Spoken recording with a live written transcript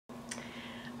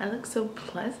I look so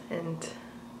pleasant.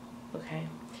 Okay.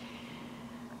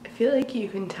 I feel like you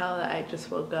can tell that I just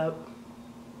woke up.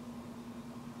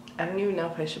 I don't even know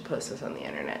if I should post this on the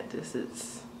internet. This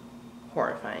is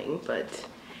horrifying, but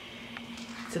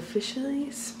it's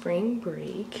officially spring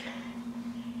break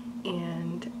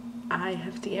and I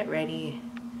have to get ready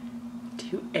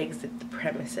to exit the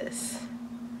premises.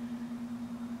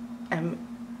 I'm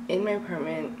in my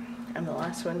apartment. I'm the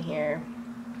last one here.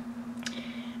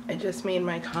 I just made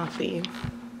my coffee.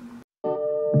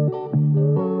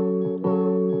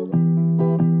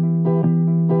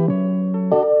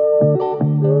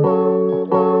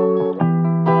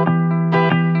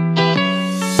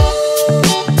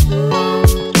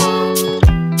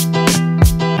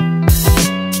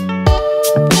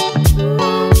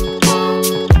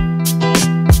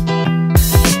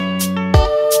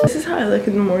 This is how I look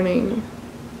in the morning.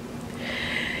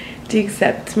 Do you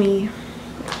accept me?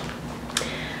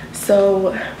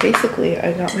 So basically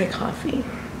I got my coffee.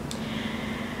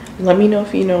 Let me know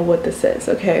if you know what this is,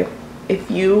 okay?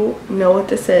 If you know what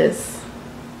this is,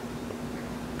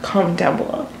 comment down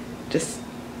below. Just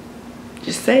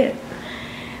say it.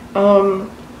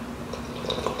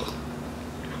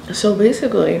 So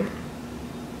basically,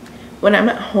 when I'm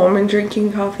at home and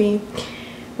drinking coffee,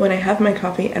 when I have my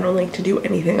coffee, I don't like to do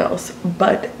anything else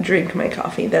but drink my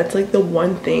coffee. That's like the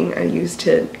one thing I use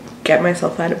to get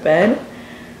myself out of bed.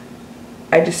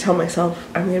 I just tell myself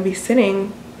I'm gonna be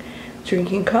sitting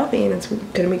drinking coffee and it's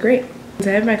gonna be great. I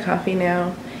have my coffee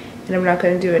now and I'm not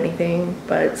gonna do anything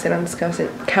but sit on this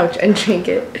couch and drink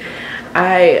it.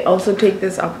 I also take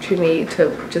this opportunity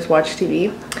to just watch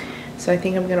TV. So I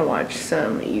think I'm gonna watch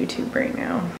some YouTube right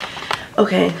now.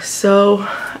 Okay, so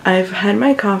I've had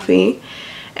my coffee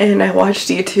and I watched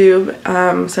YouTube.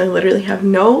 So I literally have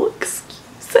no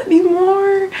excuse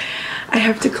anymore. I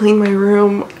have to clean my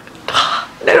room. I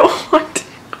don't want to.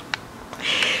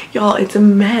 Y'all, it's a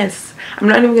mess. I'm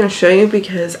not even gonna show you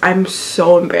because I'm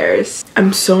so embarrassed.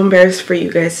 I'm so embarrassed for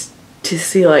you guys to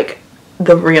see like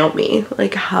the real me,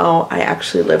 like how I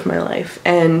actually live my life.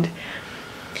 And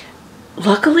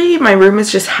luckily my room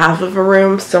is just half of a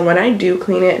room, so when I do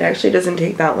clean it, it actually doesn't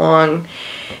take that long.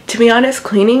 To be honest,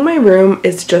 cleaning my room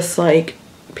is just like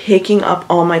picking up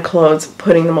all my clothes,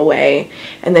 putting them away,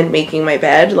 and then making my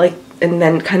bed, like, and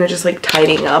then kind of just like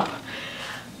tidying up.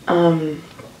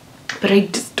 But I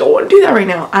just don't want to do that right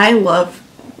now. I love,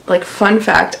 like, fun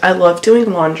fact, I love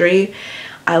doing laundry.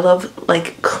 I love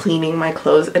like cleaning my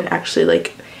clothes and actually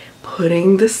like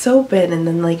putting the soap in and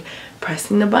then like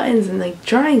pressing the buttons and like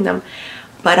drying them.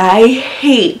 But I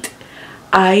hate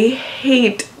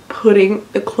putting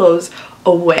the clothes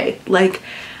away. Like,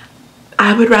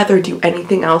 I would rather do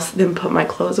anything else than put my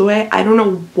clothes away. I don't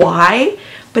know why,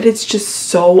 but it's just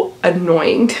so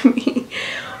annoying to me.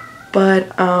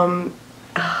 But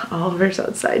Oliver's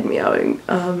outside meowing.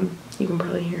 You can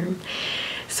probably hear him.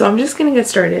 So I'm just gonna get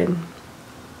started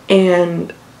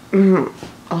and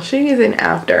I'll show you guys an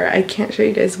after. I can't show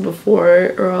you guys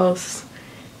before or else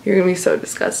you're gonna be so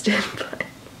disgusted, but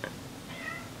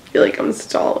I feel like I'm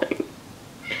stalling.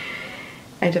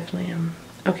 I definitely am.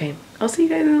 Okay, I'll see you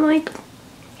guys in like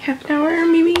half an hour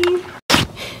maybe.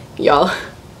 Y'all,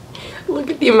 look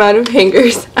at the amount of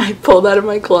hangers I pulled out of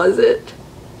my closet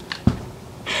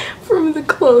from the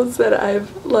clothes that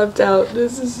I've left out.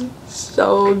 This is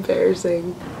so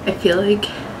embarrassing. I feel like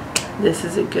this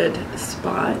is a good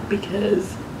spot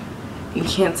because you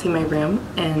can't see my room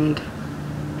and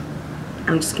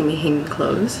I'm just gonna be hanging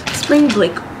clothes. Spring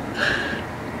break.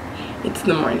 It's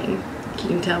the morning, you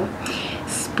can tell.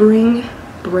 Spring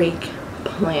break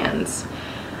plans.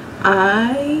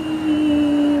 I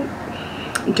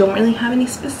don't really have any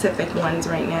specific ones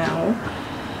right now.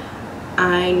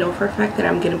 I know for a fact that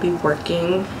I'm going to be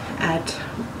working at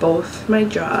both my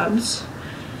jobs.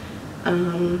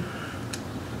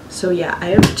 So yeah, I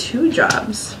have two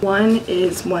jobs. One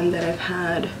is one that I've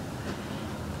had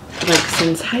like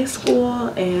since high school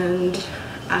and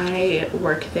I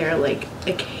work there like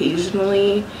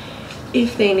occasionally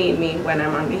if they need me when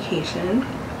I'm on vacation.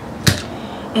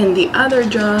 And the other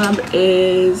job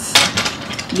is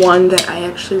one that I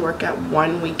actually work at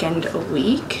one weekend a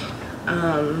week.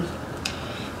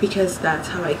 Because that's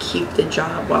how I keep the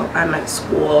job while I'm at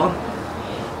school.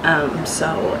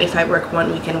 So if I work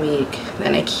one weekend a week,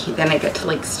 then I get to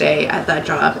like stay at that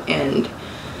job, and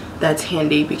that's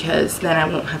handy because then I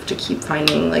won't have to keep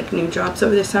finding like new jobs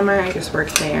over the summer. I just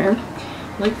work there,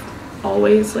 like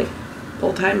always, like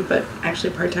full-time, but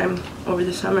actually part-time over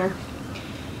the summer.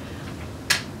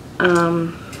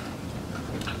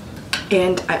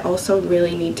 And I also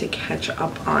really need to catch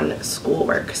up on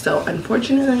schoolwork. So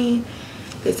unfortunately,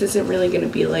 this isn't really going to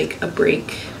be like a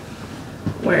break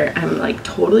where I'm like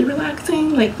totally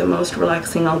relaxing. Like the most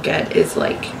relaxing I'll get is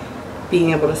like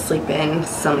being able to sleep in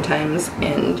sometimes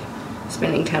and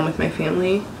spending time with my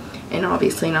family, and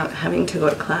obviously not having to go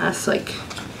to class, like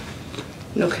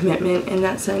no commitment in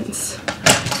that sense.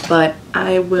 But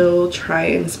I will try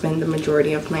and spend the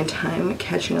majority of my time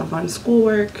catching up on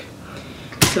schoolwork.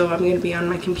 So I'm going to be on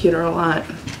my computer a lot,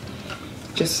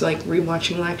 just like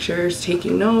rewatching lectures,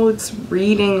 taking notes,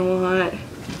 reading a lot.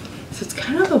 So it's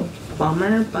kind of a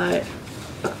bummer, but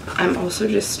I'm also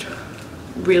just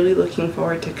really looking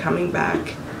forward to coming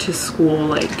back to school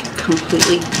like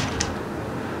completely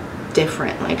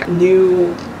different, like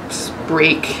new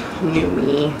break, new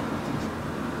me.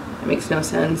 It makes no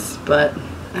sense, but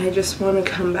I just want to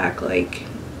come back like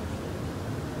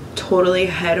totally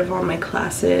ahead of all my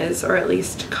classes, or at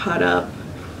least caught up,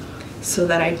 so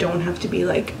that I don't have to be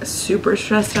like super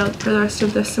stressed out for the rest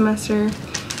of this semester,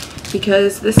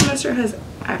 because this semester has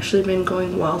actually been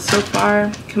going well so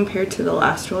far compared to the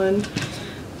last one.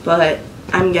 But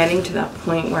I'm getting to that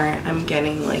point where I'm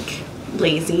getting like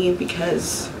lazy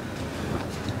because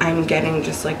I'm getting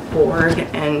just like bored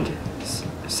and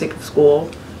sick of school.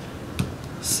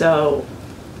 So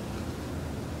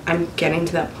I'm getting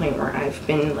to that point where I've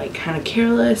been like kind of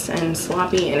careless and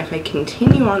sloppy, and if I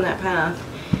continue on that path,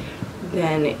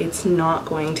 then it's not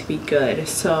going to be good.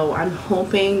 So I'm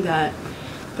hoping that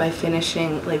by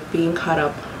finishing, like being caught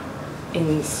up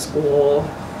in school,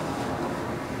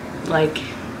 like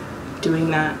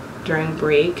doing that during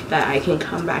break, that I can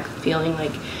come back feeling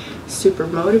like super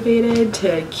motivated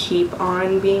to keep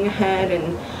on being ahead.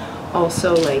 And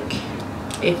also like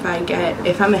if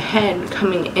I'm ahead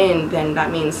coming in, then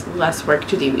that means less work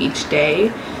to do each day,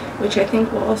 which I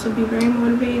think will also be very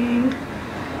motivating.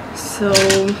 So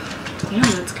yeah,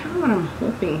 that's kind of what I'm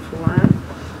hoping for.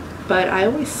 But I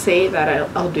always say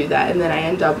that I'll do that, and then I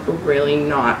end up really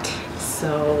not.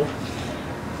 So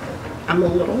I'm a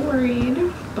little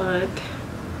worried, but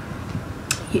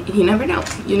you never know.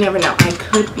 You never know. I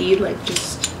could be like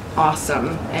just awesome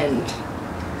and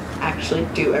actually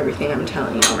do everything I'm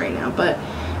telling you right now. But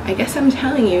I guess I'm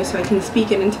telling you so I can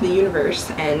speak it into the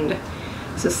universe, and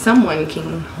so someone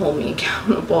can hold me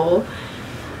accountable.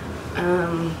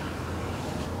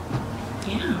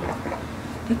 Yeah,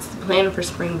 that's the plan for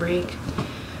spring break.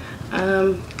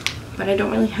 But I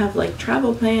don't really have like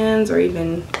travel plans or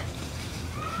even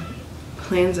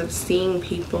plans of seeing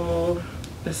people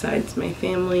besides my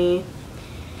family.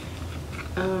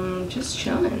 Just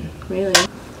chilling, really.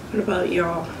 What about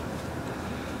y'all?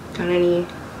 Got any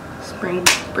spring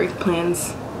break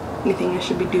plans? Anything I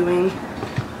should be doing?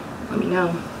 Let me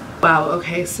know. Wow,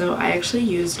 okay, so I actually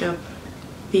used up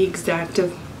the exact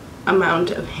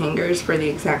amount of hangers for the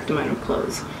exact amount of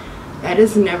clothes. That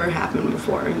has never happened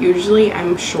before. Usually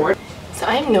I'm short. So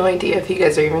I have no idea if you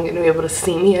guys are even going to be able to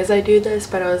see me as I do this,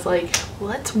 but I was like,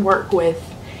 let's work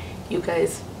with you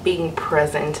guys being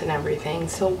present and everything,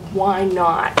 so why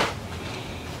not?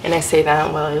 And I say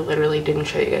that while I literally didn't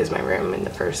show you guys my room in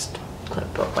the first clip,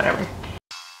 but whatever.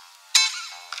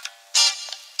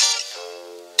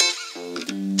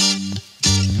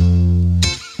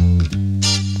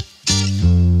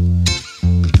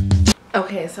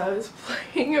 Okay, so I was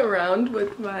playing around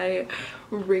with my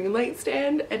ring light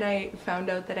stand, and I found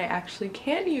out that I actually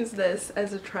can use this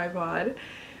as a tripod,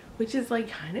 which is like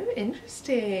kind of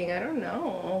interesting. I don't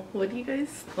know. What do you guys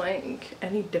think?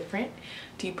 Any different?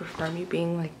 Do you prefer me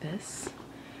being like this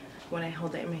when I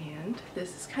hold it in my hand?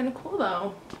 This is kind of cool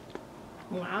though.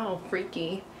 Wow,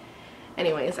 freaky.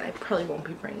 Anyways, I probably won't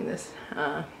be bringing this.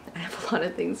 I have a lot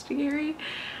of things to carry.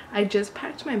 I just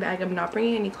packed my bag. I'm not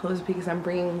bringing any clothes because I'm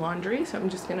bringing laundry, so I'm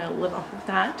just gonna live off of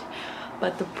that.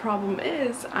 But the problem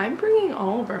is I'm bringing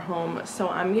Oliver home, so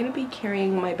I'm gonna be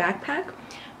carrying my backpack,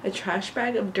 a trash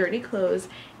bag of dirty clothes,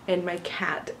 and my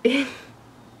cat.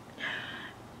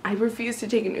 I refuse to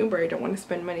take an Uber. I don't want to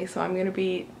spend money, so I'm gonna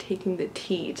be taking the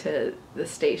T to the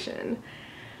station.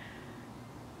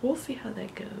 We'll see how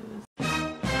that goes.